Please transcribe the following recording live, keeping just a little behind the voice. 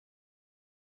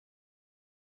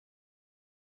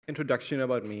Introduction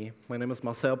about me. My name is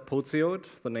Marcel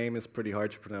Pociot. The name is pretty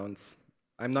hard to pronounce.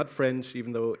 I'm not French,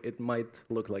 even though it might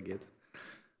look like it.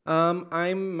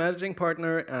 I'm managing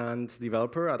partner and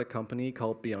developer at a company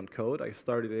called Beyond Code. I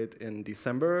started it in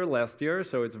December last year,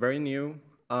 so it's very new.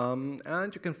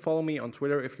 And you can follow me on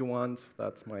Twitter if you want.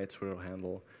 That's my Twitter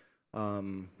handle,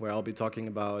 where I'll be talking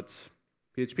about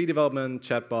PHP development,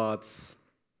 chatbots,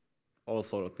 all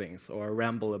sort of things, or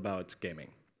ramble about gaming.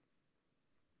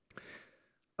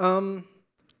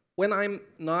 When I'm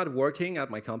not working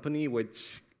at my company,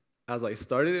 which, as I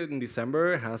started it in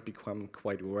December, has become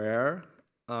quite rare,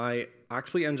 I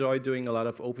actually enjoy doing a lot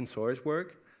of open source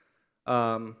work.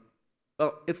 Well,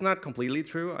 it's not completely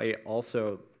true. I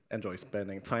also enjoy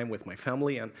spending time with my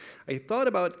family, and I thought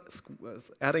about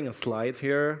adding a slide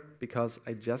here because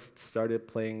I just started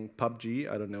playing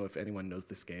PUBG. I don't know if anyone knows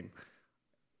this game.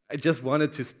 I just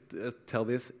wanted to tell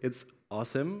this. It's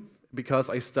awesome because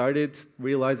I started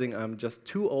realizing I'm just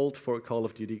too old for Call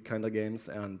of Duty kind of games,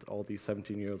 and all these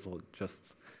 17-year-olds will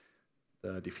just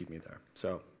defeat me there.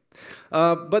 So,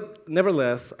 but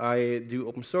nevertheless, I do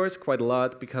open source quite a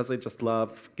lot because I just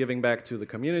love giving back to the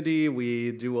community.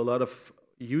 We do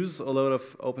use a lot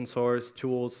of open source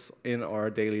tools in our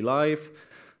daily life.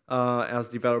 As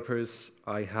developers,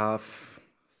 I have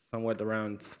somewhat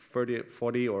around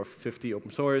 40 or 50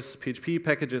 open source PHP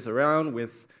packages around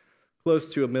with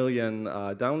close to 1 million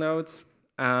downloads.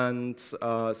 And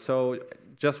so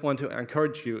just want to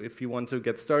encourage you, if you want to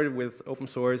get started with open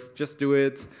source, just do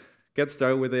it. Get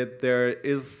started with it. There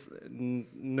is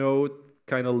no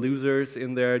kind of losers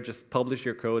in there. Just publish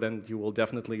your code and you will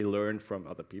definitely learn from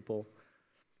other people.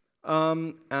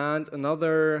 And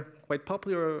another quite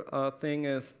popular thing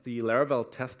is the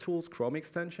Laravel test tools Chrome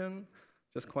extension.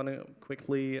 Just want to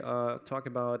quickly talk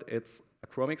about it's a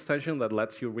Chrome extension that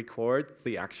lets you record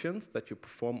the actions that you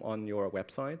perform on your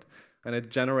website, and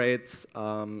it generates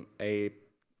a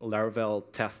Laravel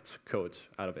test code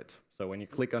out of it. So when you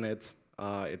click on it,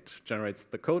 it generates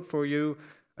the code for you.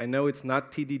 I know it's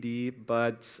not TDD,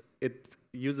 but it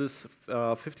uses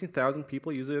 15,000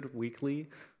 people use it weekly.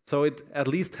 So it at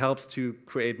least helps to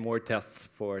create more tests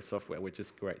for software, which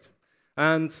is great.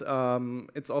 And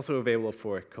it's also available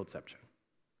for Codeception.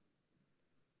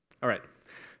 All right,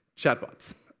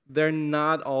 chatbots. They're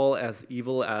not all as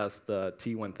evil as the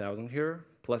T1000 here.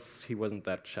 Plus, he wasn't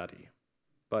that chatty.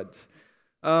 But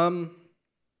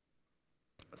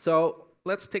so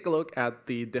let's take a look at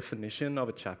the definition of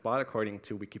a chatbot according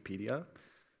to Wikipedia.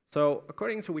 So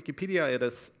according to Wikipedia, it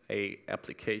is an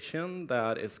application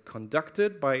that is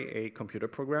conducted by a computer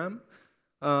program,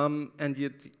 and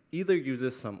it either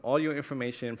uses some audio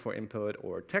information for input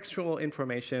or textual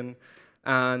information.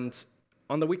 And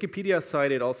on the Wikipedia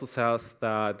site, it also says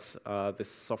that this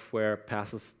software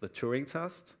passes the Turing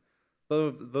test.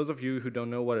 So those of you who don't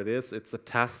know what it is, it's a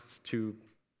test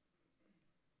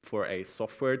for a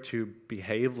software to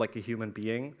behave like a human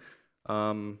being.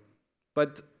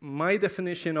 But my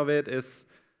definition of it is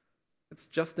it's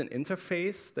just an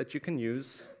interface that you can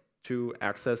use to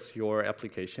access your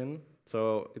application.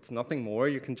 So it's nothing more.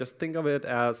 You can just think of it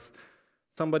as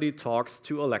somebody talks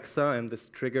to Alexa, and this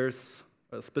triggers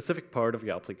a specific part of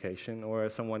your application, or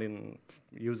someone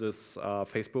uses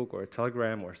Facebook or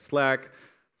Telegram or Slack.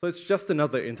 So it's just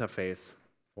another interface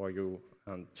for you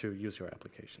to use your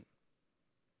application.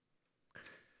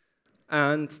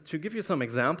 And to give you some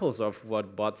examples of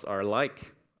what bots are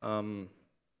like,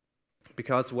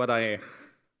 because what I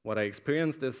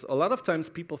experienced is a lot of times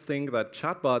people think that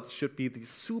chatbots should be these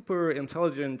super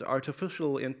intelligent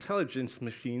artificial intelligence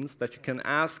machines that you can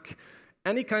ask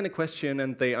any kind of question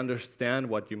and they understand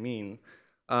what you mean.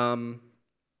 And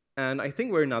I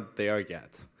think we're not there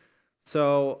yet.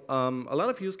 So a lot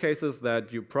of use cases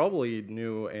that you probably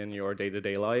knew in your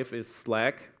day-to-day life is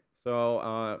Slack.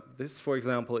 So this, for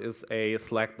example, is a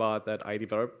Slack bot that I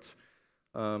developed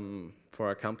for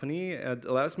a company. It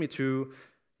allows me to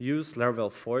use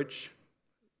Laravel Forge.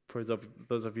 For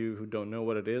those of you who don't know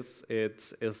what it is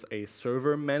a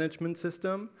server management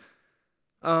system.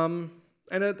 And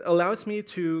it allows me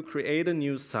to create a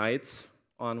new site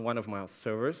on one of my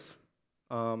servers.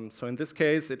 So in this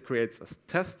case, it creates a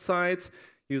test site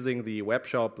using the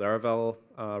webshop Laravel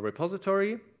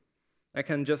repository. I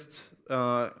can just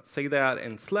say that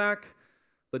in Slack.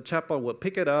 The chatbot will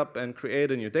pick it up and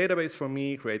create a new database for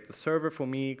me, create the server for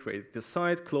me, create the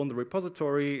site, clone the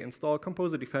repository, install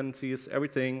Composer dependencies,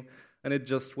 everything. And it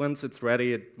just, once it's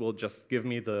ready, it will just give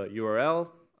me the URL,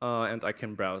 and I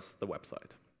can browse the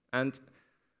website. And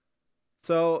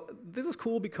so this is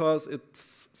cool because it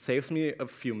saves me a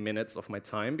few minutes of my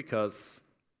time, because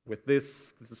with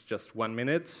this is just 1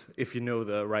 minute if you know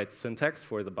the right syntax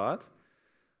for the bot.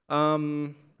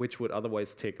 which would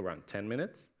otherwise take around 10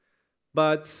 minutes.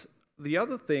 But the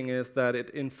other thing is that it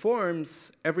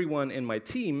informs everyone in my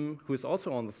team who is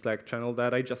also on the Slack channel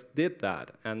that I just did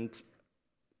that and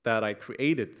that I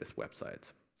created this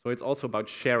website. So it's also about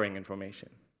sharing information.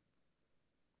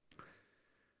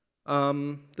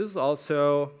 This is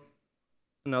also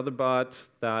another bot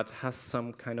that has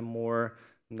some kind of more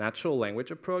natural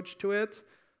language approach to it,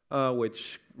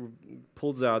 which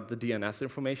pulls out the DNS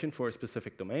information for a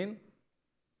specific domain.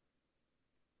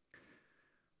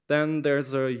 Then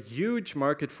there's a huge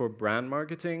market for brand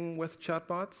marketing with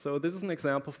chatbots. So this is an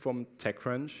example from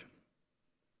TechCrunch.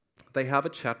 They have a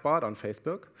chatbot on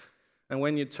Facebook. And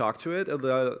when you talk to it,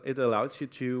 it allows you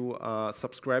to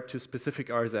subscribe to specific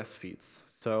RSS feeds.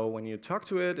 So when you talk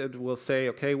to it, it will say,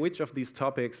 OK, which of these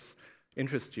topics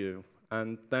interest you?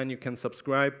 And then you can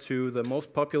subscribe to the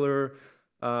most popular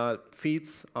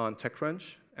feeds on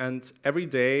TechCrunch. And every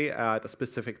day at a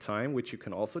specific time, which you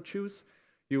can also choose,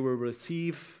 you will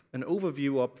receive an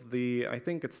overview of the, I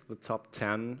think it's the top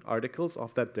 10 articles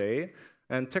of that day.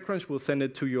 And TechCrunch will send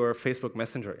it to your Facebook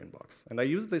Messenger inbox. And I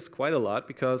use this quite a lot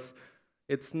because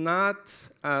it's not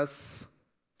as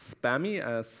spammy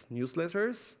as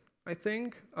newsletters, I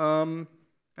think. And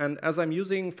as I'm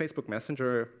using Facebook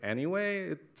Messenger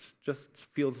anyway, it just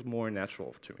feels more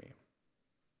natural to me.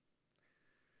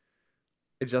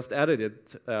 I just added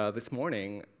it this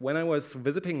morning. When I was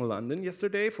visiting London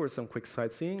yesterday for some quick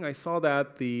sightseeing, I saw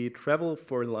that the Travel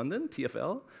for London,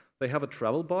 TfL, they have a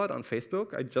travel bot on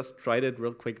Facebook. I just tried it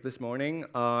real quick this morning.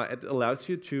 It allows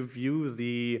you to view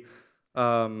the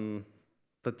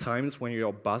times when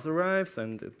your bus arrives,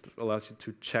 and it allows you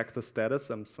to check the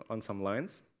status on some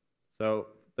lines. So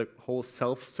the whole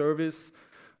self-service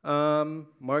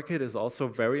market is also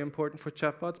very important for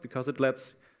chatbots because it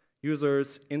lets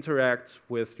users interact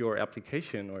with your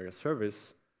application or your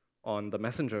service on the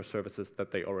messenger services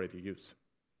that they already use.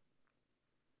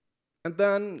 And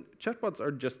then chatbots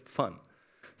are just fun.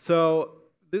 So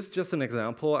this is just an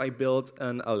example. I built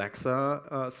an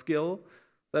Alexa skill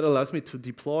that allows me to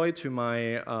deploy to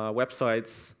my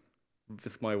websites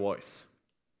with my voice.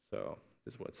 So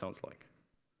this is what it sounds like.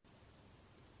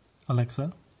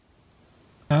 Alexa,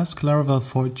 ask Laravel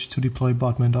Forge to deploy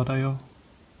BotMan.io.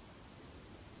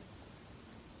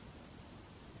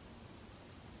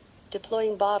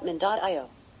 Deploying BotMan.io.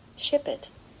 Ship it.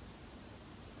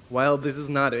 While this is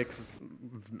not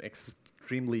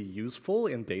extremely useful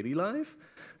in daily life,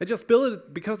 I just built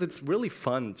it because it's really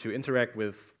fun to interact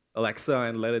with Alexa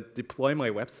and let it deploy my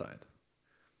website.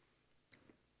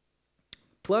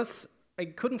 Plus, I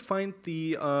couldn't find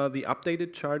the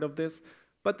updated chart of this,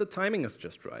 but the timing is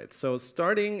just right. So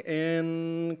starting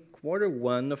in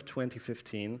Q1 of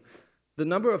 2015, the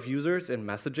number of users in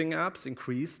messaging apps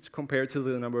increased compared to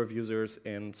the number of users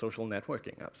in social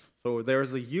networking apps. So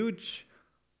there's a huge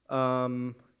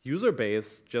user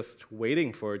base just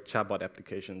waiting for chatbot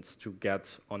applications to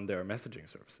get on their messaging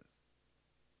services.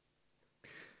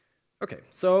 OK,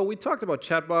 so we talked about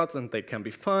chatbots, and they can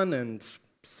be fun and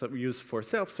used for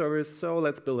self-service. So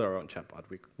let's build our own chatbot.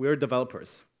 We're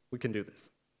developers. We can do this.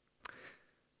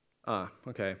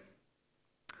 OK.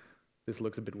 This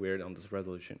looks a bit weird on this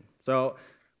resolution. So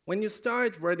when you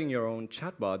start writing your own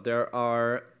chatbot, there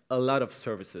are a lot of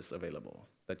services available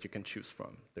that you can choose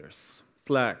from. There's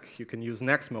Slack. You can use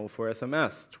Nexmo for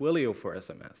SMS, Twilio for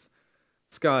SMS,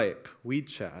 Skype,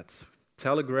 WeChat,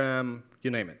 Telegram,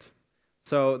 you name it.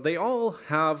 So they all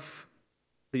have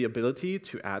the ability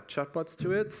to add chatbots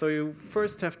to it. So you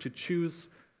first have to choose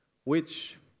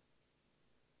which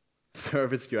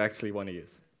service you actually want to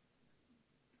use.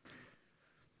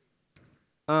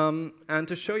 And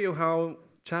to show you how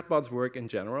chatbots work in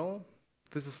general,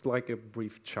 this is like a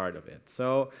brief chart of it.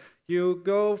 So you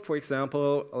go, for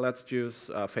example, let's use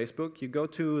Facebook. You go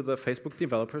to the Facebook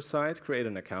developer site, create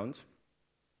an account.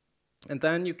 And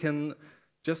then you can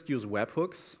just use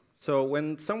webhooks. So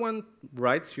when someone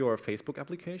writes your Facebook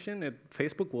application,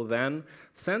 Facebook will then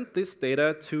send this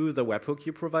data to the webhook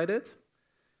you provided.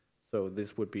 So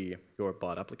this would be your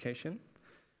bot application.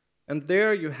 And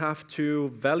there you have to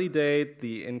validate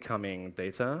the incoming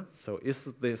data. So is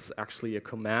this actually a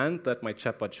command that my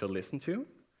chatbot should listen to?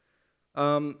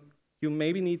 You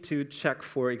maybe need to check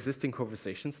for existing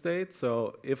conversation state.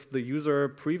 So if the user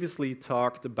previously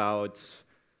talked about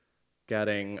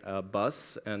getting a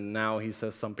bus and now he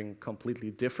says something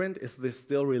completely different, is this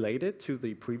still related to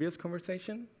the previous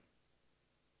conversation?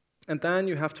 And then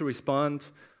you have to respond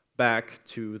back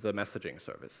to the messaging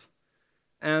service.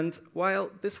 And while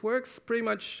this works pretty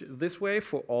much this way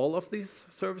for all of these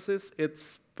services,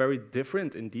 it's very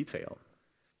different in detail.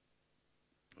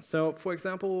 So for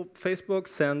example, Facebook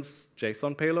sends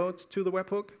JSON payload to the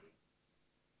webhook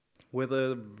with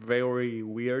a very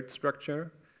weird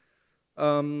structure.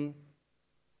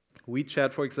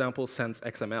 WeChat, for example, sends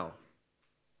XML,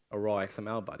 a raw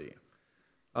XML body.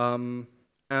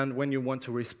 And when you want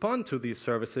to respond to these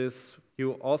services,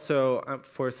 you also,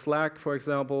 for Slack, for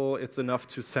example, it's enough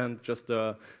to send just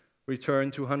a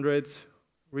return 200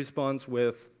 response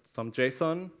with some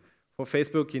JSON. For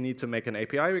Facebook, you need to make an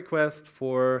API request.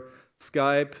 For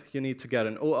Skype, you need to get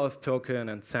an OAuth token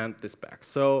and send this back.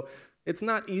 So it's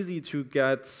not easy to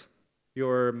get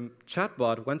your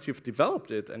chatbot once you've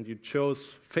developed it and you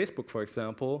chose Facebook, for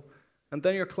example, and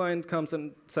then your client comes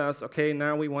and says, OK,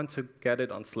 now we want to get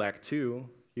it on Slack too.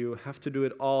 You have to do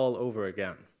it all over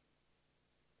again.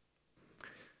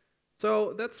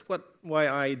 So that's why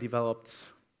I developed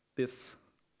this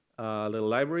little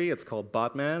library. It's called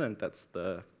BotMan, and that's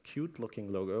the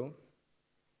cute-looking logo.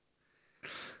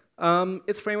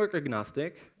 It's framework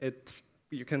agnostic.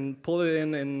 You can pull it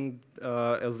in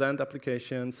a Zend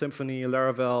application, Symfony,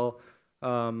 Laravel,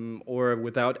 or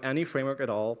without any framework at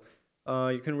all.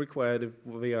 You can require it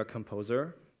via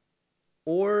Composer.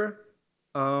 Or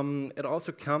it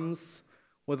also comes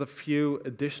with a few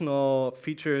additional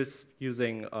features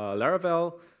using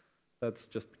Laravel. That's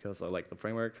just because I like the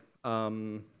framework,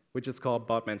 which is called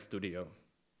BotMan Studio.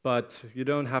 But you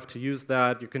don't have to use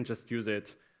that. You can just use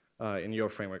it in your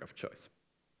framework of choice.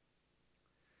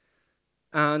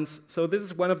 And so this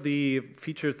is one of the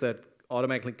features that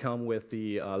automatically come with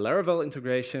the Laravel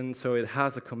integration. So it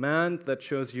has a command that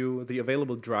shows you the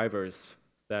available drivers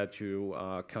that you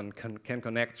can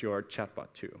connect your chatbot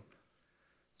to.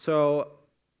 So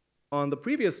on the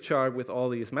previous chart with all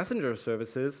these messenger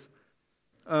services,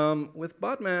 with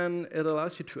BotMan, it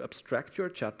allows you to abstract your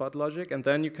chatbot logic, and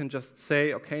then you can just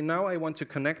say, OK, now I want to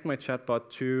connect my chatbot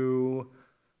to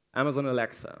Amazon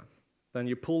Alexa. Then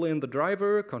you pull in the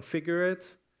driver, configure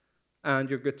it, and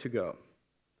you're good to go.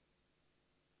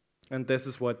 And this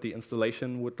is what the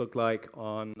installation would look like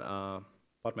on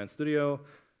BotMan Studio.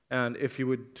 And if you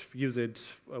would use it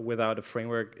without a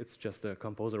framework, it's just a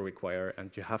composer require,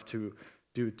 and you have to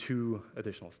do 2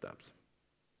 additional steps.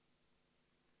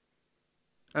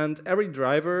 And every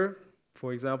driver,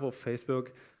 for example,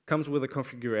 Facebook, comes with a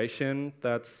configuration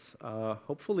that's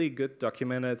hopefully good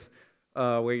documented,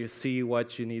 where you see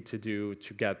what you need to do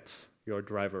to get your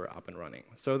driver up and running.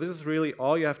 So this is really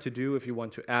all you have to do if you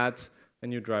want to add a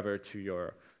new driver to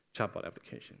your chatbot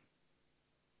application.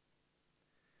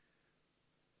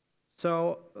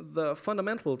 So the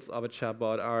fundamentals of a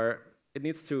chatbot are, it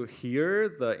needs to hear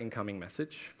the incoming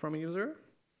message from a user.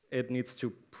 It needs to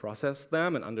process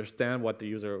them and understand what the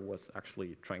user was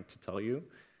actually trying to tell you.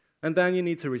 And then you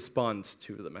need to respond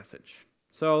to the message.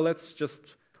 So let's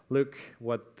just look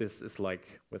what this is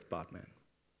like with BotMan.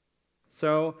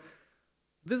 So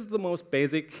this is the most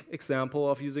basic example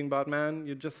of using BotMan.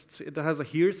 It has a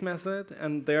here's method,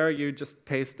 and there you just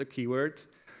paste a keyword.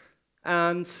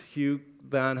 And you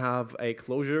then have a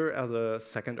closure as a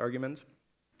second argument.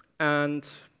 And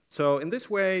so in this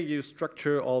way, you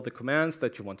structure all the commands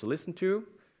that you want to listen to.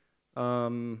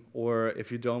 Or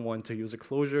if you don't want to use a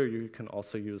closure, you can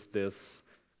also use this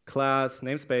class,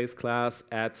 namespace, class,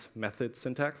 add method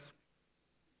syntax.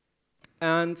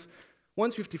 And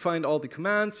once you've defined all the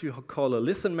commands, you call a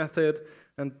listen method.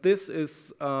 And this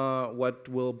is what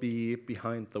will be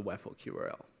behind the webhook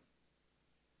URL.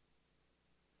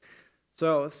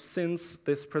 So since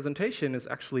this presentation is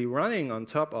actually running on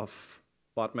top of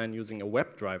BotMan using a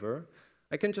web driver,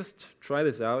 I can just try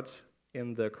this out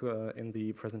in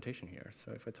the presentation here.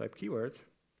 So if I type keyword,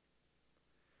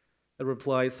 it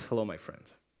replies, hello, my friend.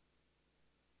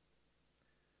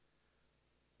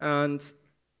 And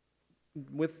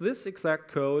with this exact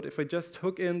code, if I just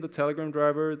hook in the Telegram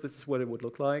driver, this is what it would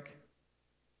look like.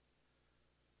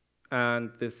 And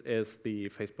this is the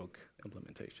Facebook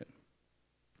implementation.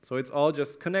 So it's all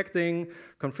just connecting,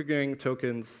 configuring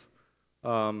tokens,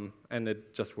 and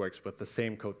it just works with the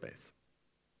same code base.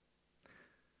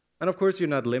 And of course, you're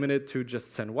not limited to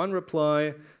just send 1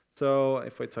 reply. So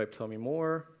if I type tell me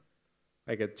more,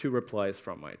 I get 2 replies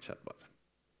from my chatbot.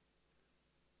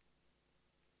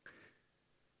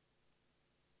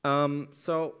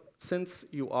 So since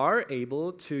you are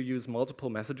able to use multiple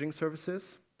messaging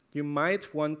services, you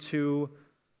might want to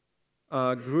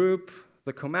group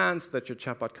the commands that your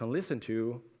chatbot can listen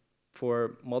to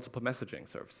for multiple messaging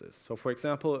services. So for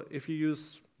example, if you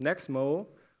use Nexmo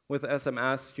with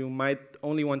SMS, you might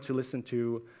only want to listen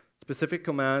to specific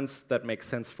commands that make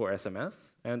sense for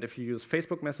SMS. And if you use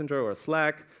Facebook Messenger or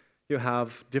Slack, you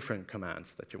have different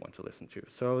commands that you want to listen to.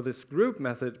 So this group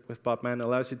method with BotMan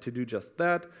allows you to do just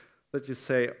that. that you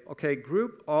say, okay,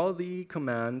 group all the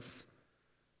commands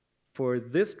for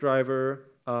this driver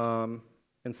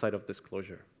inside of this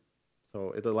closure.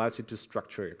 So it allows you to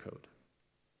structure your code.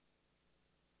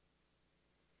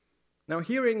 Now,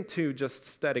 adhering to just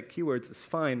static keywords is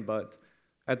fine, but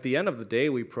at the end of the day,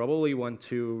 we probably want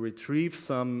to retrieve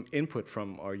some input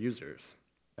from our users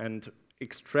and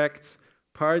extract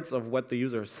parts of what the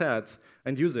user said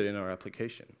and use it in our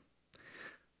application.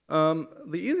 The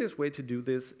easiest way to do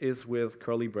this is with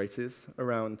curly braces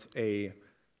around a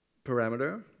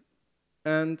parameter.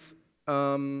 And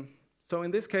so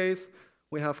in this case,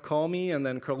 we have call me and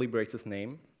then curly braces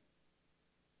name.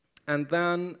 And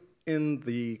then in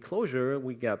the closure,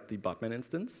 we get the BotMan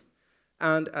instance.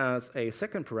 And as a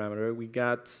second parameter, we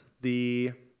get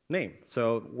the name.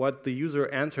 So what the user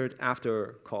entered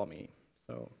after call me.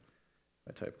 So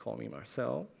I type call me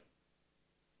Marcel.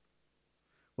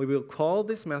 We will call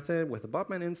this method with the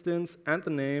BotMan instance and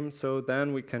the name, so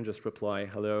then we can just reply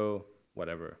hello,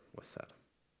 whatever was said.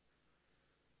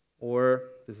 Or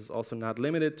this is also not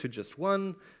limited to just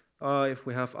one. If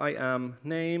we have I am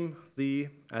name, the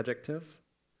adjective,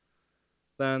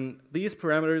 then these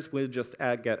parameters will just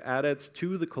get added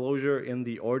to the closure in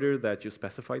the order that you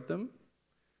specified them.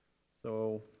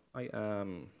 So I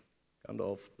am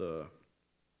Gandalf the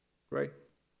Grey.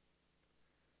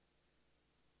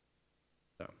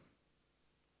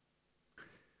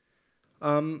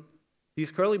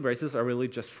 These curly braces are really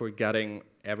just for getting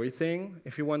everything.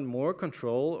 If you want more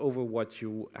control over what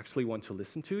you actually want to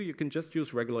listen to, you can just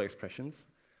use regular expressions.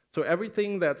 So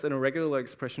everything that's in a regular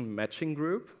expression matching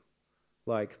group,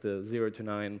 like the 0 to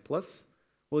 9 plus,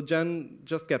 will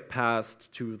just get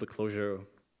passed to the closure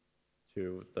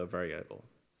to the variable.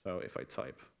 So if I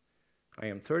type, I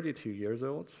am 32 years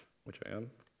old, which I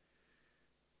am,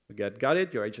 we get, got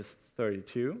it, your age is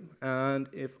 32. And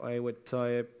if I would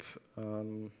type, I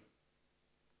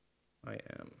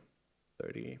am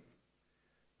 30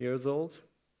 years old,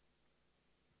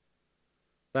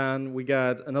 then we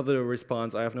get another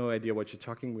response. I have no idea what you're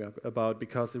talking about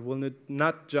because it will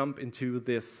not jump into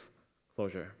this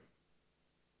closure.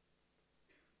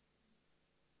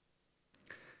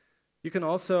 You can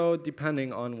also,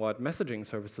 depending on what messaging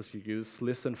services you use,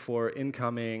 listen for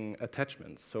incoming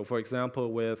attachments. So for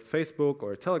example, with Facebook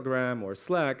or Telegram or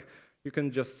Slack, you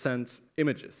can just send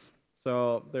images.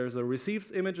 So there's a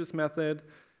receives images method.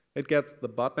 It gets the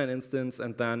BotMan instance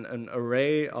and then an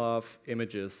array of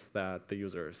images that the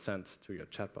user sent to your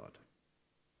chatbot.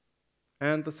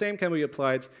 And the same can be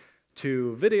applied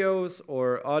to videos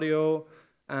or audio.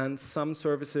 And some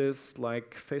services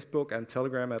like Facebook and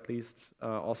Telegram at least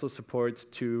also support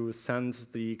to send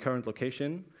the current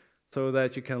location so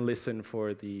that you can listen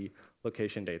for the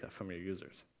location data from your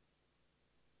users.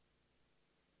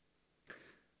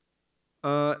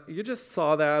 You just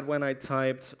saw that when I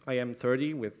typed I am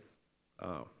 30 with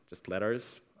just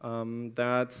letters,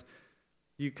 that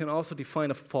you can also define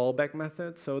a fallback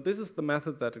method. So this is the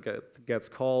method that gets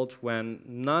called when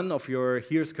none of your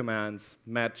here's commands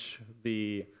match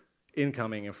the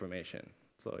incoming information.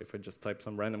 So if I just type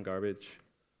some random garbage,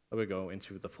 I will go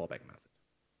into the fallback method.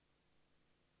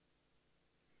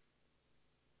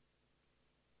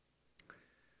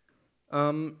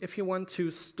 If you want to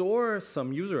store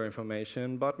some user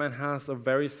information, BotMan has a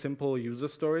very simple user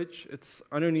storage.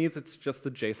 Underneath, it's just a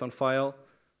JSON file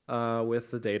with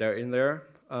the data in there.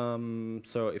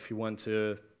 So if you want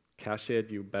to cache it,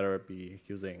 you better be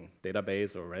using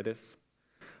database or Redis.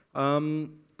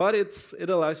 But it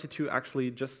allows you to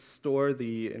actually just store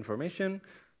the information.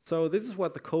 So this is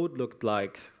what the code looked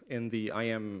like in the I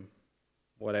am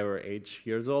whatever age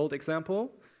years old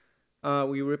example.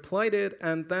 We replied it,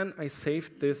 and then I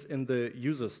saved this in the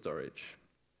user storage.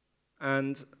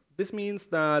 And this means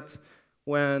that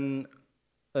when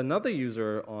another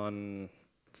user on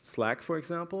Slack, for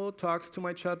example, talks to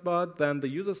my chatbot, then the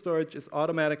user storage is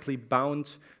automatically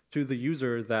bound to the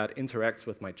user that interacts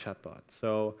with my chatbot.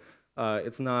 So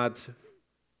it's not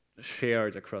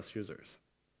shared across users.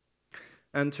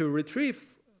 And to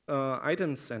retrieve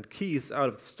items and keys out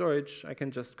of the storage, I can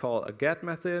just call a get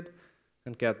method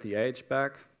and get the age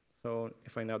back. So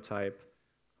if I now type,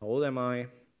 how old am I?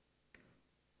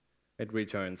 It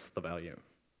returns the value.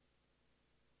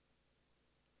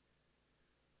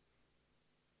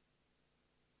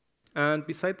 And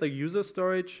beside the user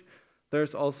storage,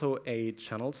 there's also a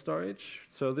channel storage.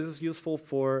 So this is useful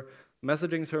for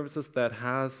messaging services that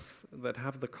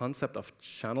have the concept of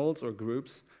channels or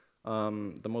groups.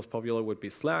 The most popular would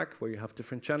be Slack, where you have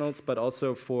different channels, but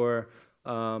also for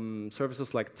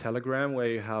services like Telegram, where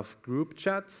you have group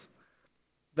chats.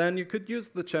 Then you could use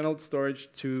the channel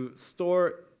storage to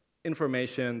store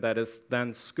information that is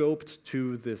then scoped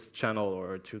to this channel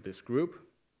or to this group.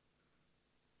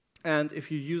 And if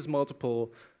you use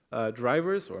multiple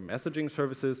drivers or messaging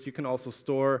services, you can also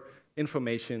store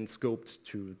information scoped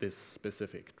to this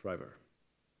specific driver.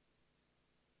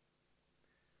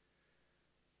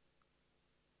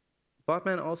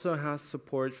 BotMan also has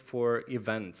support for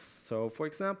events. So for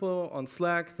example, on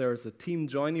Slack, there's a team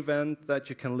join event that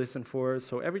you can listen for.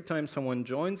 So every time someone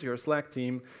joins your Slack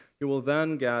team, you will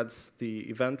then get the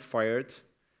event fired,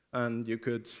 and you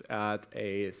could add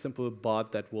a simple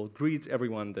bot that will greet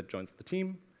everyone that joins the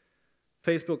team.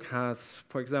 Facebook has,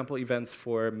 for example, events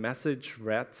for message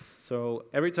reads. So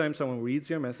every time someone reads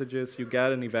your messages, you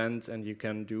get an event and you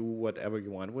can do whatever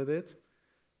you want with it.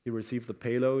 You receive the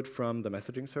payload from the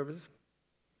messaging service.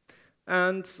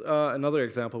 And another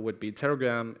example would be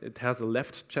Telegram. It has a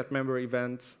left chat member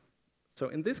event. So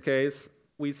in this case,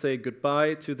 we say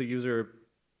goodbye to the user,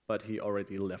 but he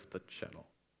already left the channel.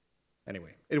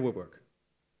 Anyway, it will work.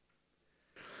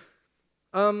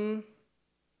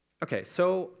 OK,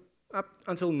 so up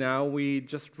until now, we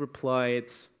just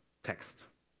replied text.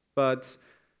 But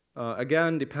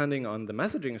again, depending on the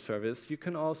messaging service, you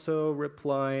can also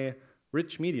reply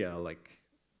rich media, like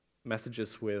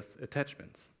messages with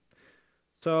attachments.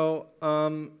 So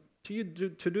to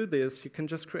do this, you can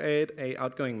just create an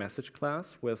outgoing message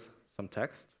class with some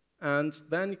text. And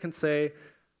then you can say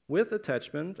with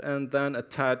attachment, and then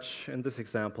attach, in this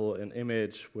example, an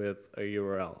image with a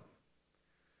URL.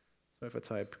 So if I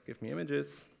type give me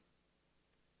images,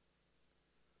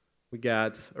 we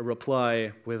get a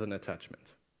reply with an attachment.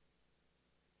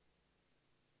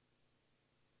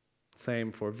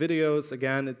 Same for videos.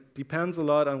 Again, it depends a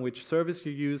lot on which service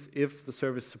you use, if the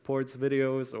service supports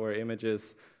videos or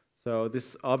images. So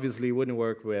this obviously wouldn't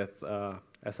work with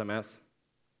SMS.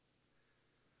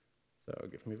 So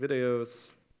give me videos.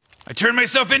 I turned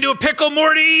myself into a pickle,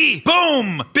 Morty!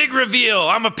 Boom! Big reveal,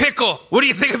 I'm a pickle. What do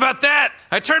you think about that?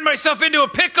 I turned myself into a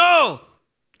pickle! All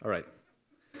right.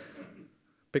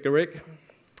 Pick a rig.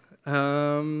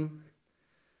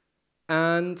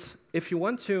 And if you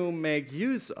want to make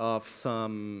use of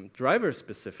some driver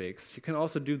specifics, you can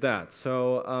also do that.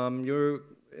 So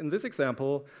in this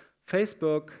example,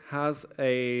 Facebook has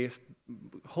a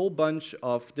whole bunch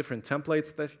of different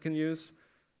templates that you can use.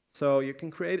 So you can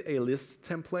create a list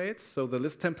template. So the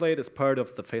list template is part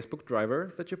of the Facebook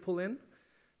driver that you pull in.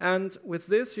 And with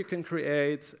this, you can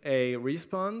create a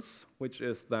response, which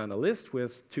is then a list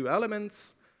with two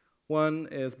elements. One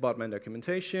is BotMan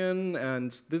documentation,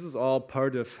 and this is all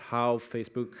part of how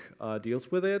Facebook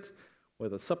deals with it,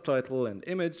 with a subtitle and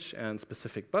image and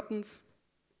specific buttons.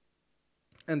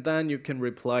 And then you can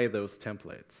reply those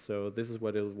templates. So this is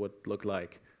what it would look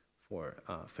like for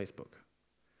Facebook.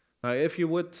 Now, if you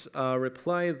would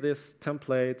reply this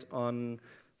template on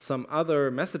some other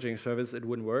messaging service, it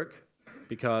wouldn't work,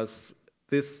 because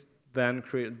this then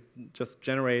just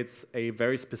generates a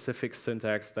very specific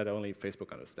syntax that only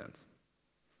Facebook understands.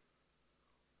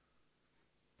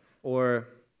 Or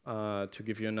to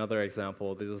give you another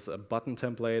example, this is a button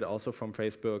template also from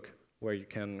Facebook, where you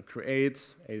can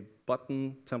create a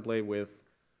button template with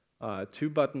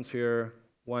two buttons here.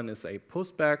 One is a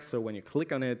postback, so when you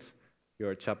click on it,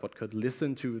 your chatbot could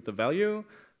listen to the value,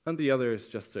 and the other is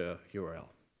just a URL.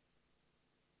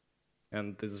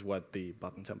 And this is what the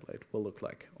button template will look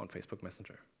like on Facebook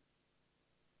Messenger.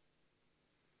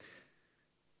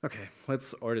 OK,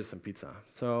 let's order some pizza.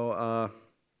 So,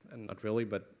 not really,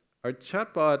 but our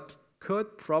chatbot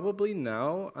could probably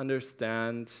now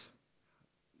understand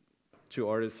to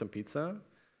order some pizza.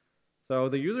 So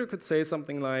the user could say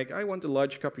something like, I want a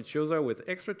large cappuccino with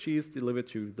extra cheese delivered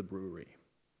to the brewery.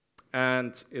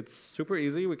 And it's super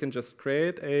easy. We can just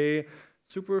create a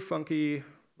super funky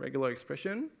regular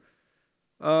expression.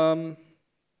 And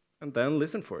then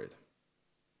listen for it.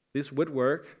 This would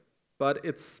work, but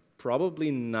it's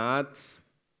probably not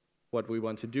what we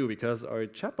want to do, because our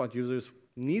chatbot users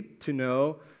need to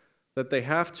know that they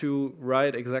have to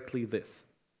write exactly this.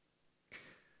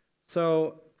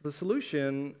 So the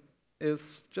solution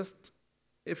is just,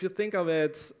 if you think of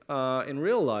it in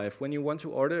real life, when you want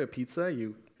to order a pizza,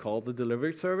 you call the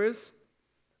delivery service,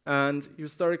 and you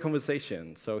start a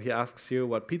conversation. So he asks you,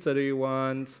 what pizza do you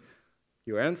want?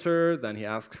 You answer, then he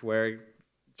asks where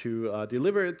to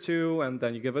deliver it to, and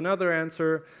then you give another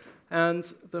answer. And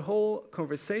the whole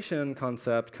conversation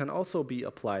concept can also be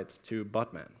applied to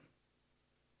BotMan.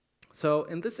 So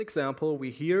in this example, we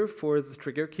hear for the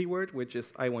trigger keyword, which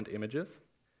is I want images.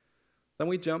 Then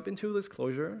we jump into this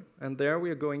closure, and there we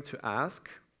are going to ask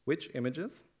which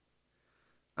images.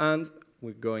 And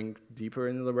we're going deeper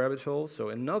into the rabbit hole, so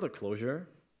another closure.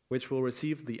 which will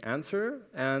receive the answer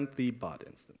and the bot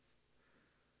instance.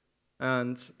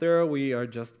 And there we are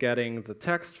just getting the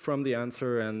text from the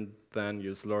answer and then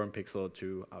use lorem pixel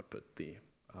to output the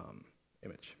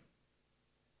image.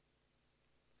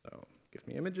 So give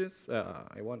me images.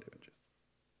 I want images.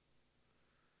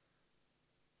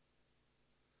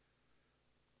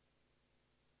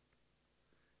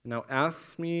 Now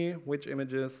asks me which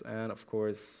images, and of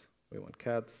course we want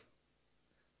cats,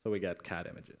 so we get cat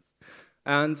images.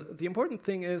 And the important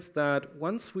thing is that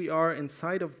once we are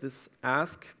inside of this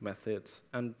ask method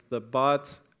and the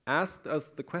bot asked us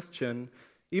the question,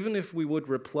 even if we would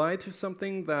reply to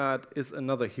something that is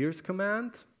another here's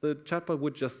command, the chatbot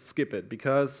would just skip it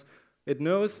because it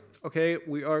knows, okay,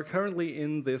 we are currently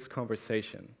in this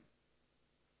conversation.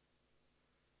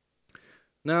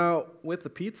 Now, with the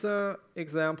pizza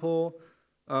example,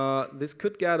 this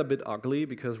could get a bit ugly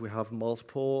because we have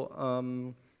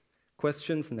multiple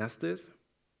questions nested.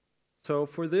 So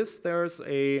for this, there's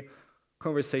a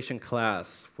conversation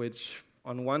class, which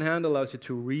on one hand allows you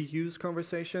to reuse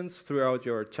conversations throughout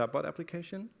your chatbot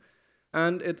application.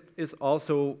 And it is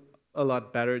also a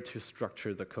lot better to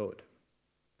structure the code.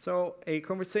 So a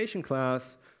conversation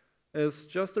class is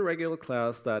just a regular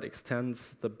class that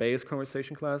extends the base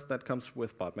conversation class that comes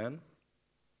with BotMan.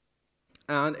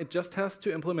 And it just has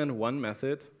to implement one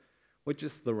method, which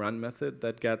is the run method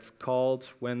that gets called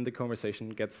when the conversation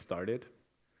gets started.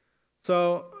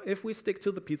 So if we stick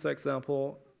to the pizza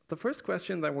example, the first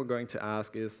question that we're going to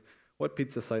ask is, what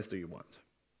pizza size do you want?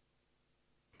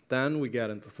 Then we get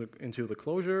into the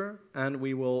closure, and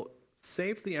we will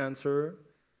save the answer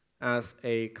as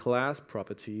a class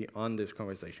property on this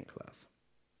conversation class.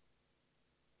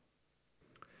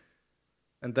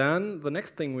 And then the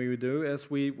next thing we would do is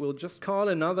we will just call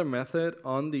another method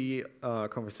on the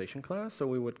conversation class. So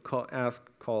we would call ask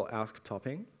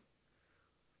topping,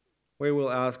 where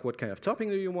we'll ask what kind of topping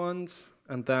do you want,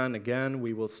 and then again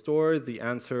we will store the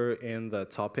answer in the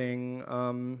topping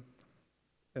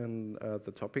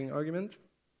argument,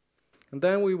 and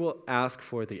then we will ask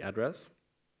for the address.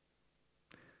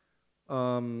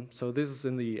 So this is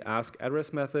in the ask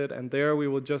address method, and there we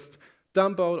will just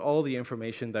dump out all the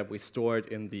information that we stored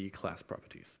in the class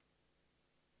properties.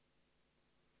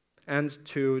 And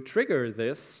to trigger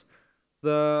this,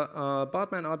 the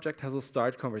BotMan object has a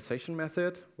start conversation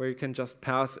method where you can just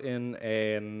pass in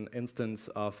an instance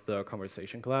of the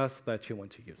conversation class that you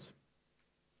want to use.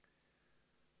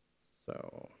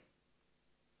 So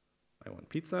I want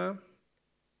pizza.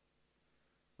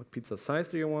 What pizza size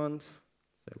do you want?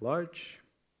 Say large.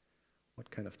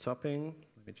 What kind of topping?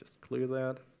 Let me just clear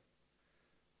that.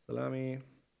 Salami.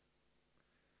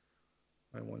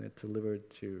 I want it delivered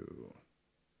to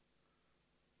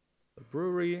the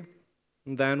brewery.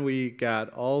 And then we get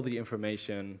all the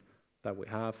information that we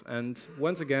have. And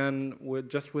once again,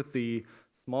 just with the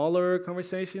smaller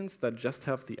conversations that just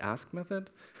have the ask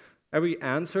method, every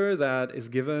answer that is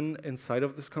given inside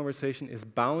of this conversation is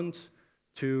bound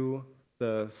to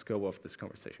the scope of this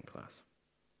conversation class.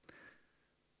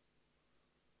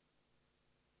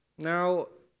 Now,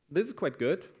 this is quite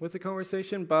good with the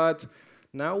conversation, but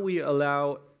now we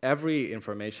allow every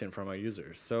information from our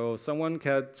users. So someone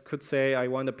could say, I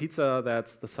want a pizza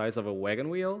that's the size of a wagon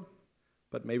wheel,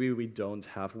 but maybe we don't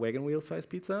have wagon wheel size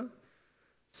pizza.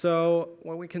 So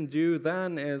what we can do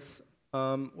then is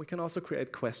we can also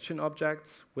create question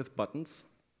objects with buttons.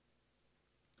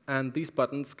 And these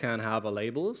buttons can have a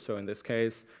label. So in this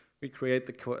case, we create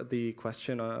the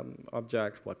question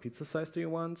object, what pizza size do you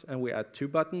want? And we add two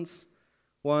buttons.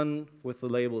 One with the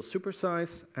label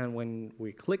supersize, and when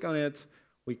we click on it,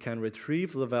 we can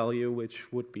retrieve the value,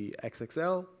 which would be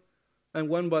XXL, and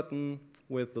one button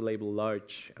with the label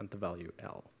large and the value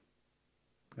L.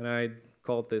 And I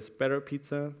called this better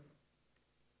pizza,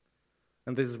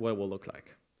 and this is what it will look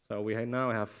like. So we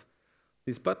now have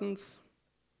these buttons.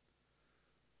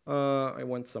 I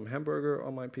want some hamburger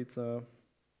on my pizza.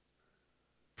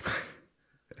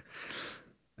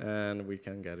 And we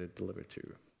can get it delivered to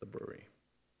the brewery.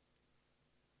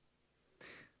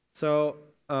 So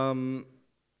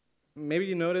maybe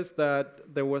you noticed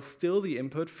that there was still the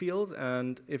input field,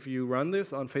 and if you run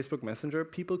this on Facebook Messenger,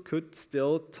 people could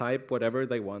still type whatever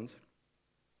they want.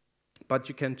 But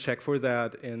you can check for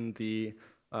that in the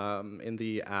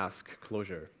ask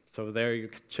closure. So there you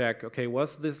could check, okay,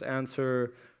 was this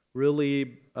answer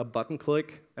really a button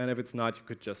click? And if it's not, you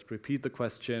could just repeat the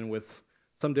question with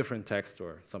some different text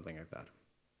or something like that.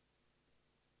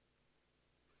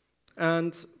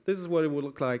 And this is what it would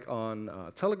look like on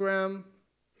Telegram.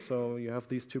 So you have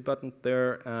these two buttons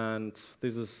there, and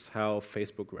this is how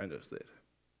Facebook renders it.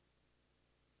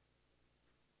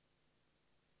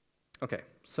 Okay,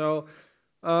 so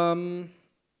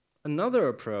another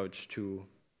approach to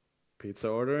pizza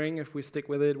ordering, if we stick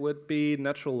with it, would be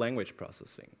natural language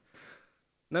processing.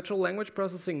 Natural language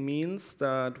processing means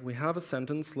that we have a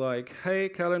sentence like, hey,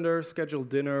 calendar, schedule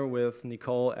dinner with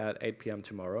Nicole at 8 p.m.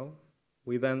 tomorrow.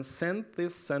 We then send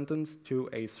this sentence to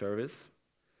a service,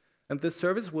 and this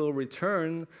service will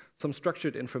return some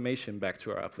structured information back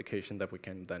to our application that we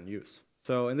can then use.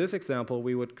 So in this example,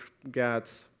 we would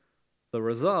get the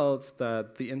result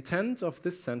that the intent of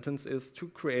this sentence is to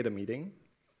create a meeting,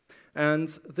 and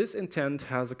this intent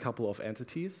has a couple of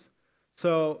entities.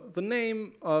 So the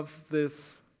name of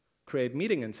this create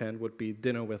meeting intent would be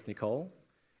dinner with Nicole.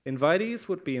 Invitees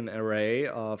would be an array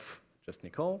of just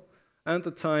Nicole, and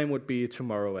the time would be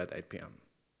tomorrow at 8 p.m.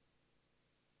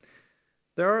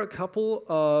 There are a couple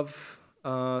of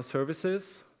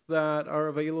services that are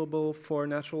available for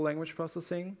natural language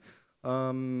processing.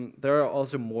 There are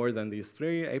also more than these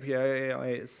three. API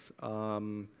is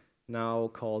now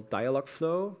called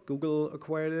Dialogflow. Google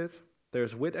acquired it.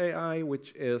 There's Wit AI,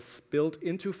 which is built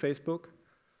into Facebook.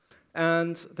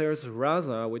 And there's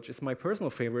Rasa, which is my personal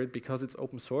favorite because it's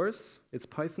open source. It's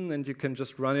Python, and you can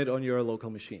just run it on your local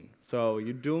machine. So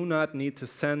you do not need to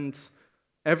send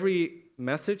every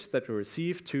message that you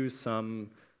receive to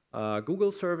some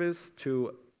Google service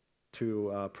to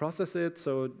process it.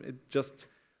 So it just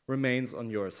remains on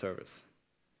your service.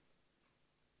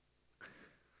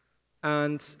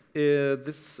 And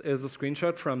this is a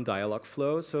screenshot from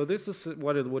Dialogflow. So this is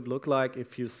what it would look like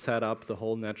if you set up the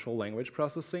whole natural language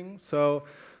processing. So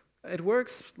it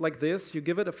works like this. You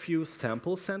give it a few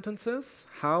sample sentences,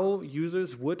 how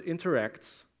users would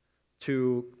interact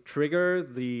to trigger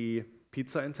the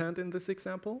pizza intent in this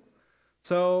example.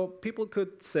 So people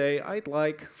could say, I'd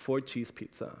like 4-cheese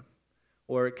pizza.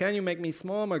 Or can you make me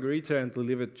small margarita and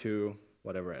deliver it to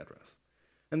whatever address?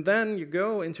 And then you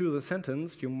go into the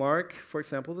sentence, you mark, for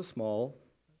example, the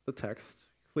text,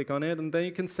 click on it, and then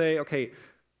you can say, okay,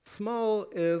 small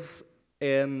is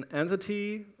an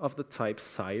entity of the type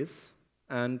size,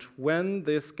 and when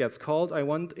this gets called, I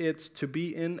want it to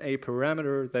be in a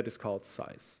parameter that is called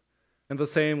size. And the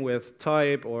same with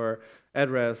type or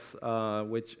address,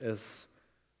 which is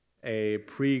a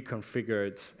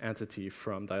pre-configured entity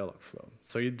from Dialogflow.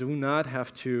 So you do not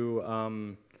have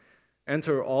to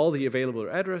enter all the available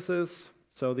addresses.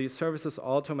 So these services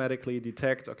automatically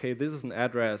detect, okay, this is an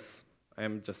address.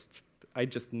 I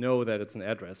just know that it's an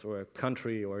address or a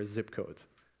country or a zip code.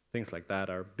 Things like that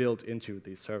are built into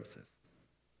these services.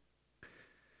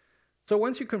 So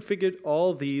once you configured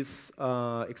all these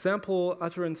example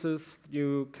utterances,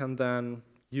 you can then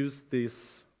use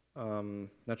this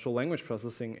natural language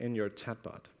processing in your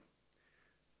chatbot.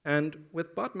 And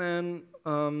with BotMan,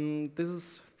 this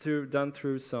is done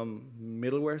through some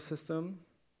middleware system.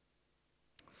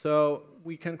 So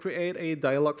we can create a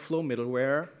Dialogflow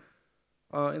middleware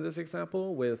in this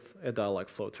example with a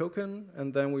Dialogflow token,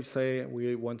 and then we say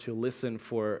we want to listen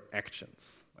for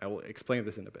actions. I will explain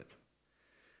this in a bit.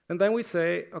 And then we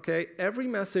say, okay, every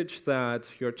message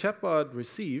that your chatbot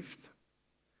received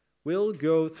will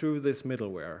go through this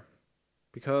middleware,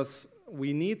 because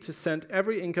we need to send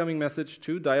every incoming message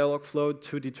to Dialogflow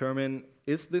to determine,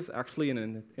 is this actually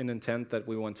an intent that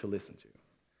we want to listen to?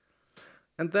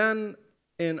 And then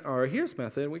in our here's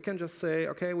method, we can just say,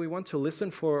 okay, we want to listen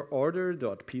for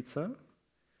order.pizza.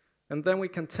 And then we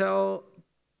can tell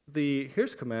the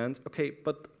here's command, okay,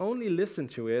 but only listen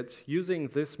to it using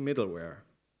this middleware.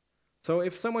 So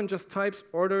if someone just types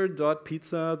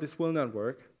order.pizza, this will not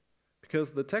work,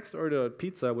 because the text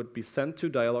order.pizza would be sent to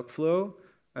Dialogflow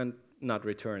and not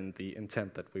return the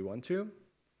intent that we want to.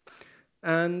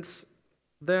 And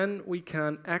then we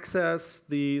can access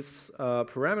these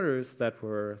parameters that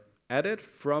were added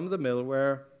from the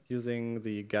middleware using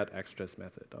the getExtras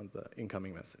method on the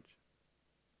incoming message.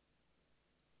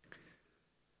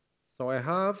 So I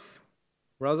have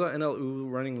Rasa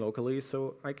NLU running locally,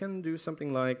 so I can do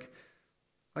something like,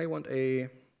 I want a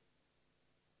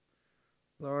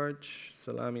large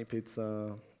salami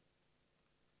pizza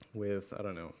with, I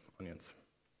don't know, onions.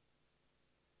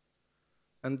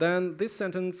 And then this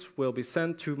sentence will be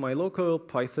sent to my local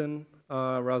Python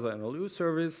Rasa NLU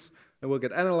service. It will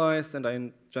get analyzed, and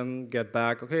I then get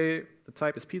back, okay, the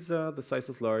type is pizza, the size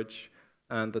is large,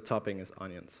 and the topping is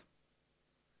onions.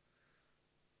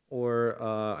 Or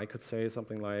I could say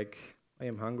something like, I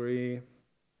am hungry,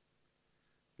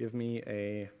 give me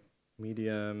a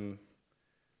medium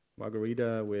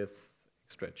margarita with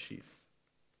extra cheese.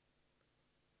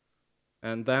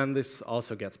 And then this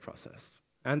also gets processed.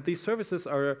 And these services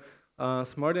are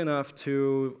smart enough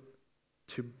to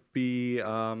be,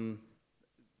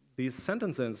 these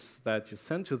sentences that you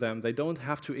send to them, they don't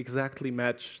have to exactly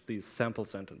match these sample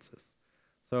sentences.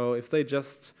 So if they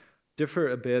just differ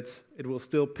a bit, it will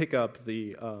still pick up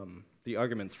the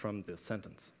arguments from the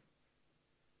sentence.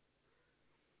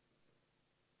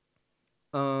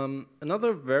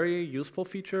 Another very useful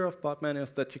feature of BotMan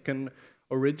is that you can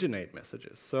originate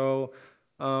messages. So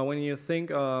when you think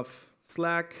of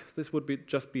Slack, this would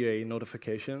just be a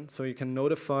notification. So you can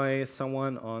notify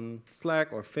someone on Slack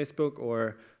or Facebook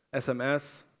or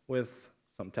SMS with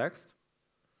some text,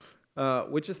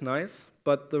 which is nice.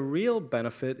 But the real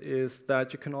benefit is that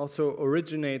you can also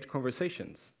originate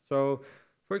conversations. So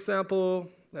for example,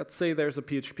 let's say there's a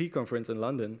PHP conference in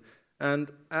London,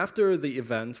 and after the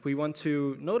event, we want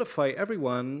to notify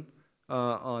everyone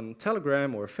on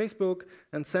Telegram or Facebook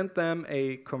and send them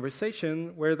a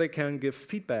conversation where they can give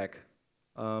feedback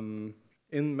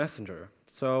in Messenger.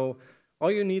 So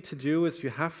all you need to do is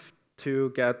you have to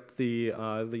get the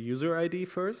user ID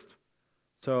first.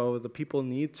 So the people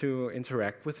need to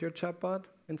interact with your chatbot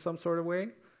in some sort of way.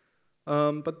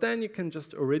 But then you can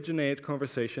just originate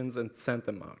conversations and send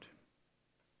them out.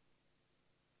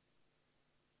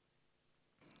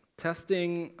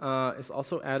 Testing is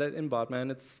also added in BotMan.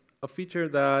 It's a feature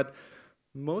that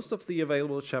most of the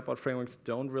available chatbot frameworks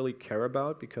don't really care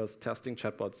about because testing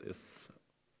chatbots is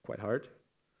quite hard.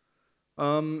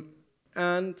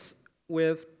 And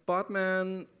with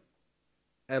BotMan,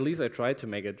 at least I tried to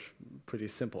make it pretty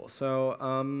simple. So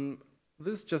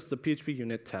this is just a PHP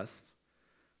unit test.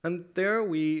 And there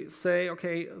we say,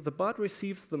 OK, the bot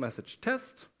receives the message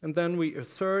test, and then we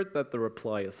assert that the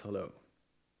reply is hello.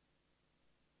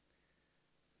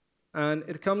 And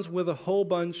it comes with a whole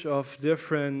bunch of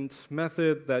different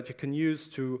methods that you can use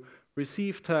to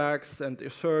receive tags and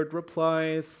assert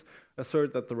replies,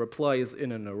 assert that the reply is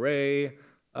in an array,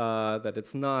 that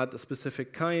it's not a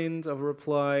specific kind of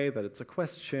reply, that it's a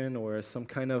question or some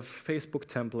kind of Facebook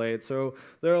template. So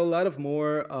there are a lot of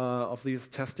more of these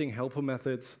testing helper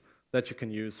methods that you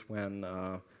can use when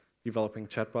developing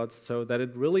chatbots, so that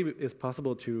it really is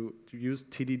possible to use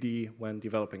TDD when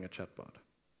developing a chatbot.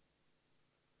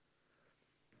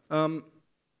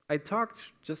 I talked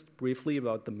just briefly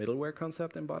about the middleware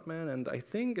concept in BotMan, and I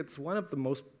think it's one of the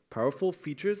most powerful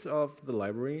features of the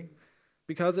library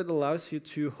because it allows you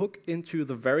to hook into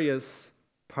the various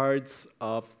parts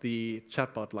of the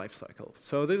chatbot lifecycle.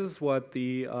 So this is what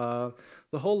the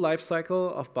whole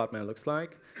lifecycle of BotMan looks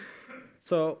like.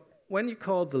 So when you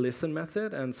call the listen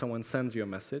method and someone sends you a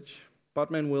message,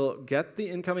 BotMan will get the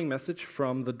incoming message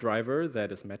from the driver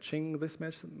that is matching this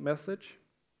message.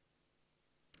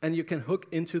 And you can hook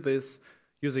into this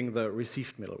using the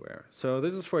received middleware. So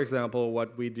this is, for example,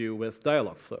 what we do with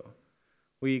Dialogflow.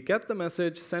 We get the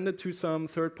message, send it to some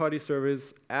third-party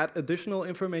service, add additional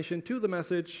information to the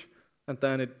message, and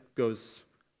then it goes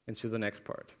into the next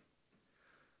part.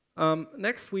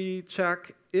 Next, we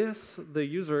check, is the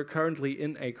user currently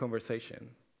in a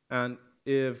conversation? And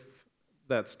if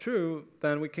that's true,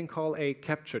 then we can call a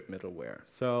captured middleware.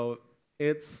 So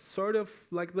it's sort of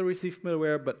like the received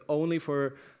middleware, but only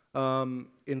for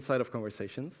inside of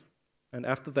conversations. And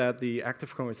after that, the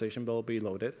active conversation will be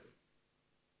loaded.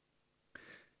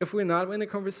 If we're not in a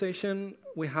conversation,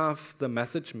 we have the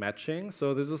message matching.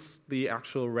 So this is the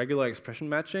actual regular expression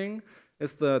matching.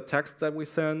 It's the text that we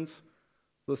send,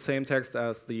 the same text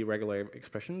as the regular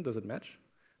expression. Does it match?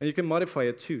 And you can modify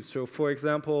it too. So for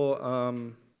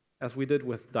example, as we did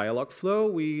with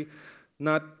Dialogflow, we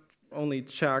not only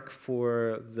check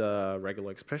for the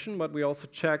regular expression, but we also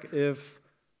check if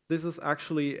this is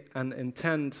actually an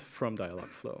intent from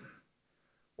Dialogflow.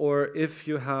 Or if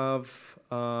you have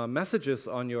messages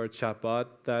on your chatbot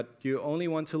that you only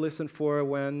want to listen for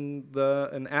when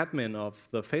an admin of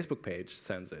the Facebook page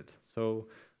sends it. So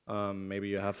maybe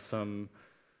you have some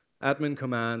admin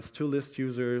commands to list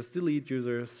users, delete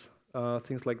users,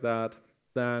 things like that.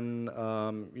 Then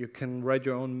you can write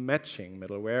your own matching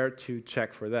middleware to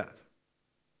check for that.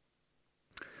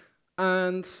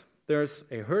 And there's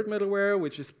a heard middleware,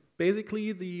 which is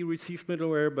basically the received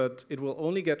middleware, but it will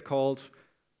only get called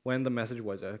when the message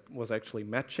was actually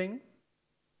matching.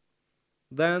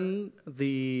 Then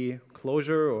the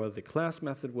closure or the class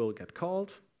method will get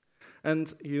called.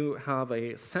 And you have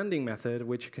a sending method,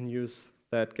 which you can use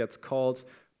that gets called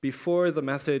before the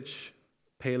message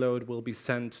payload will be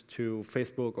sent to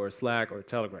Facebook or Slack or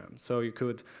Telegram. So you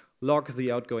could log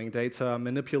the outgoing data,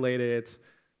 manipulate it,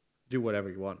 do whatever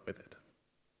you want with it.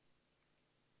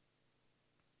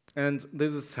 And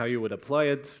this is how you would apply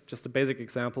it. Just a basic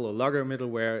example, a logger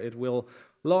middleware. It will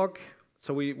log.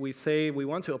 So we say we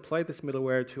want to apply this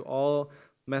middleware to all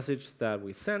messages that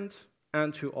we send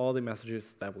and to all the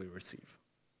messages that we receive.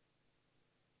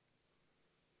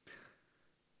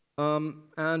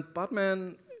 And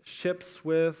BotMan ships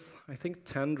with, I think,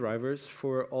 10 drivers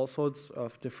for all sorts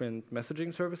of different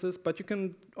messaging services, but you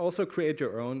can also create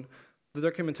your own. The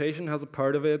documentation has a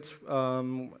part of it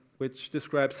which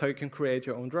describes how you can create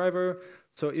your own driver.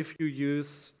 So if you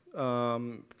use,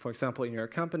 for example, in your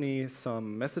company,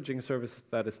 some messaging service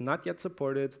that is not yet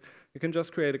supported, you can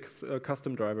just create a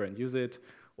custom driver and use it,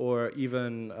 or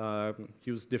even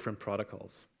use different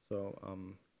protocols. So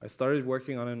I started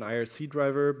working on an IRC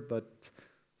driver, but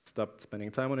stopped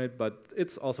spending time on it, but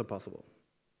it's also possible.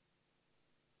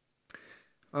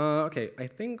 Okay, I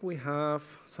think we have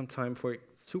some time for a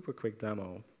super quick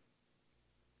demo.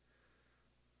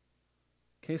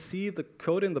 Can you see the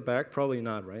code in the back? Probably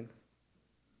not, right?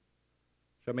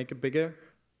 Should I make it bigger?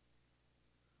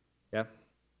 Yeah?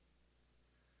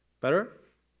 Better?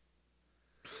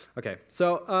 Okay,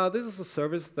 so this is a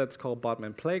service that's called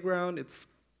BotMan Playground. It's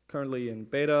currently in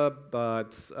beta,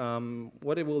 but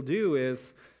what it will do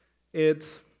is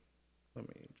let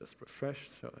me just refresh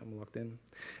so I'm logged in.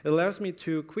 It allows me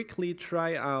to quickly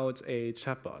try out a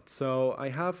chatbot. So I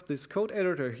have this code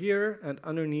editor here, and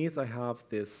underneath I have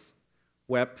this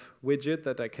web widget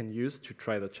that I can use to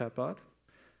try the chatbot.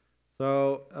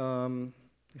 So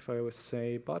if I would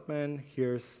say BotMan,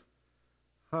 here's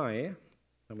hi,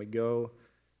 and we go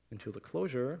into the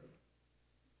closure,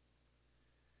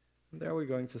 and there we're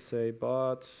going to say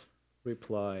bot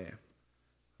reply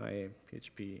hi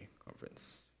PHP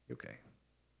Conference UK.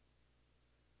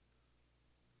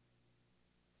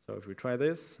 So if we try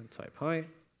this and type hi,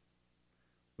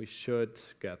 we should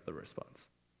get the response.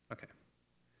 Okay.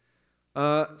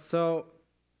 So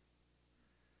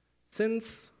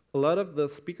since a lot of the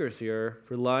speakers here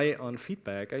rely on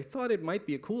feedback, I thought it might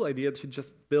be a cool idea to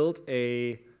just build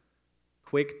a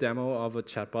quick demo of a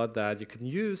chatbot that you can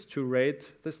use to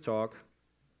rate this talk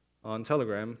on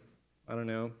Telegram. I don't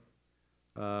know.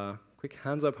 Quick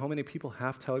hands up, how many people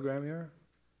have Telegram here?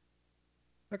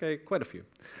 Okay, quite a few.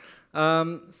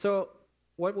 So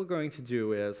what we're going to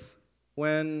do is,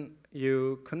 when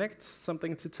you connect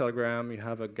something to Telegram, you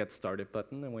have a Get Started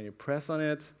button, and when you press on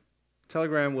it,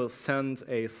 Telegram will send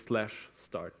a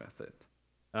 /start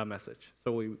message.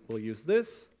 So we will use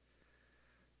this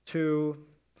to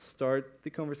start the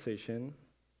conversation,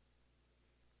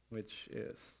 which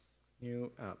is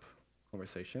new app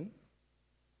conversation.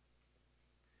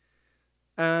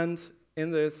 And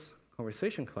in this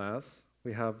conversation class,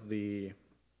 we have the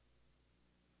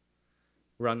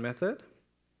run method.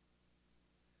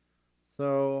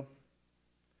 So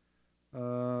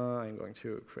I'm going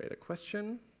to create a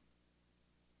question.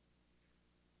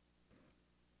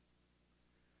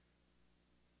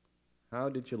 How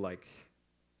did you like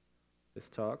this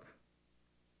talk?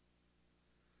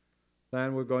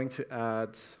 Then we're going to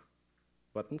add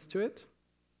buttons to it.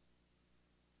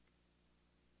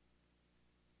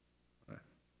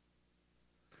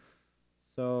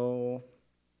 So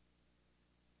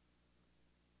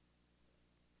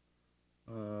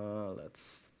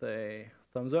let's say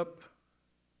thumbs up,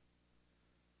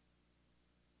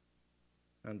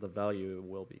 and the value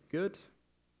will be good.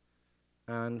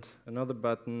 And another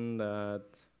button that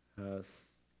has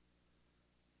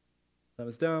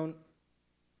thumbs down.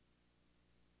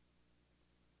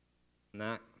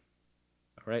 Nah.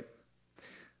 All right.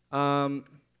 And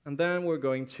then we're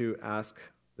going to ask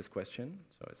this question.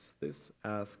 So it's this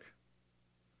ask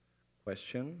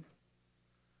question.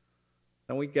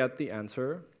 Then we get the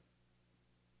answer.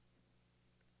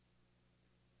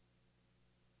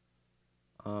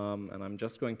 And I'm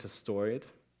just going to store it.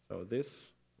 So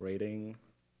this rating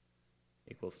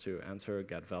equals to answer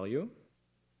get value.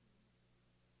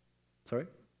 Sorry?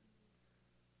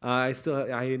 I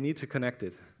need to connect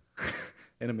it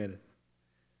in a minute.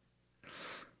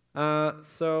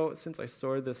 So since I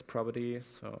stored this property,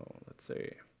 so let's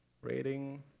say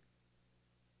rating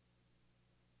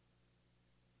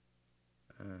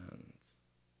and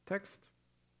text.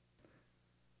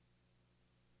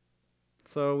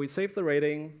 So we save the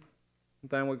rating,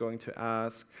 then we're going to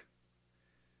ask,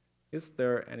 is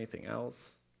there anything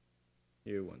else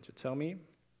you want to tell me?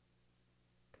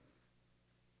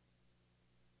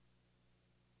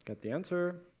 Get the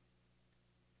answer.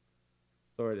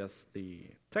 Store it as the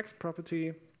text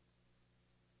property.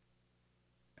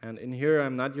 And in here,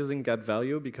 I'm not using get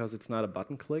value because it's not a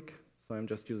button click. So I'm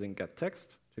just using get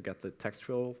text to get the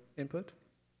textual input.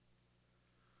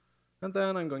 And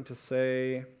then I'm going to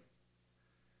say,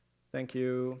 thank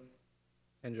you.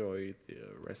 Enjoy the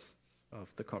rest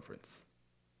of the conference.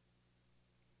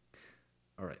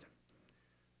 All right.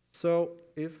 So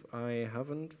if I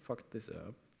haven't fucked this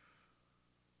up,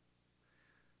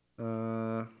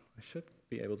 I should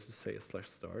be able to say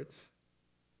 /start.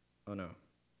 Oh no.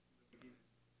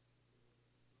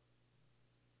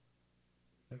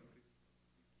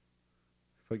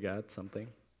 Forgot something.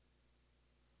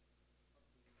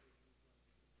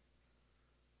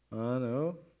 Oh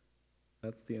no.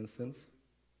 That's the instance.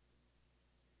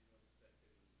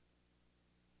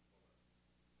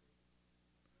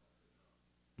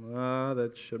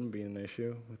 That shouldn't be an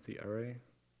issue with the array.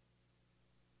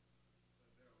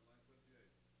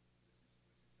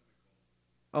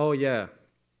 Oh yeah.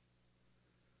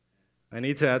 I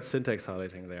need to add syntax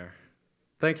highlighting there.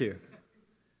 Thank you.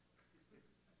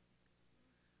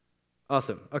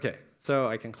 Awesome. Okay, so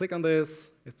I can click on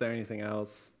this. Is there anything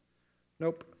else?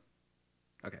 Nope.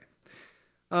 Okay.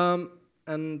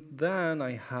 And then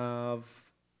I have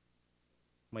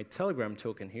my Telegram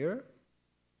token here.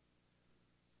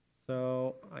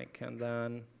 So I can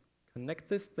then connect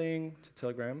this thing to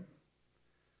Telegram,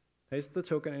 paste the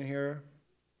token in here,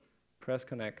 press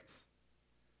connect.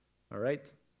 All right.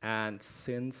 And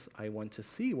since I want to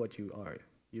see what you are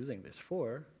using this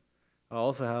for, I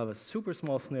also have a super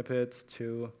small snippet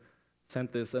to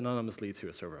send this anonymously to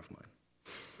a server of mine.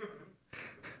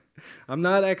 I'm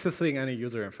not accessing any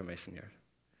user information here.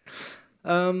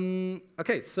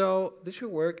 Okay, so this should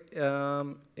work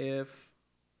if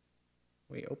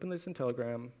we open this in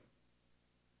Telegram,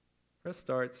 press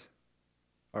start.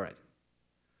 All right.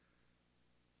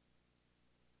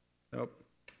 Nope.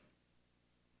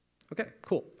 Okay,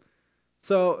 cool.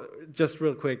 So just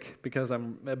real quick, because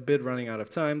I'm a bit running out of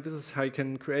time, this is how you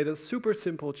can create a super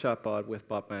simple chatbot with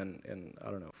BotMan in,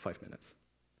 I don't know, 5 minutes.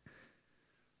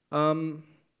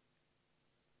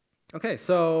 Okay,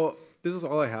 so this is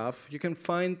all I have. You can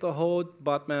find the whole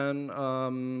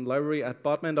BotMan library at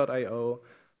botman.io.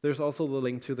 There's also the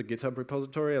link to the GitHub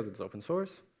repository as it's open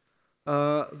source.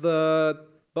 The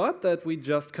bot that we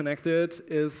just connected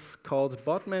is called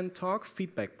BotMan Talk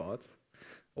Feedback Bot.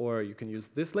 Or you can use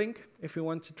this link if you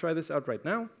want to try this out right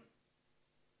now.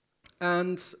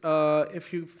 And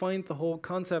if you find the whole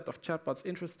concept of chatbots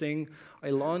interesting, I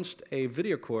launched a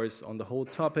video course on the whole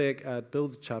topic at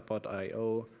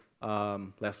buildchatbot.io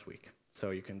last week.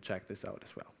 So you can check this out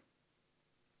as well.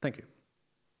 Thank you.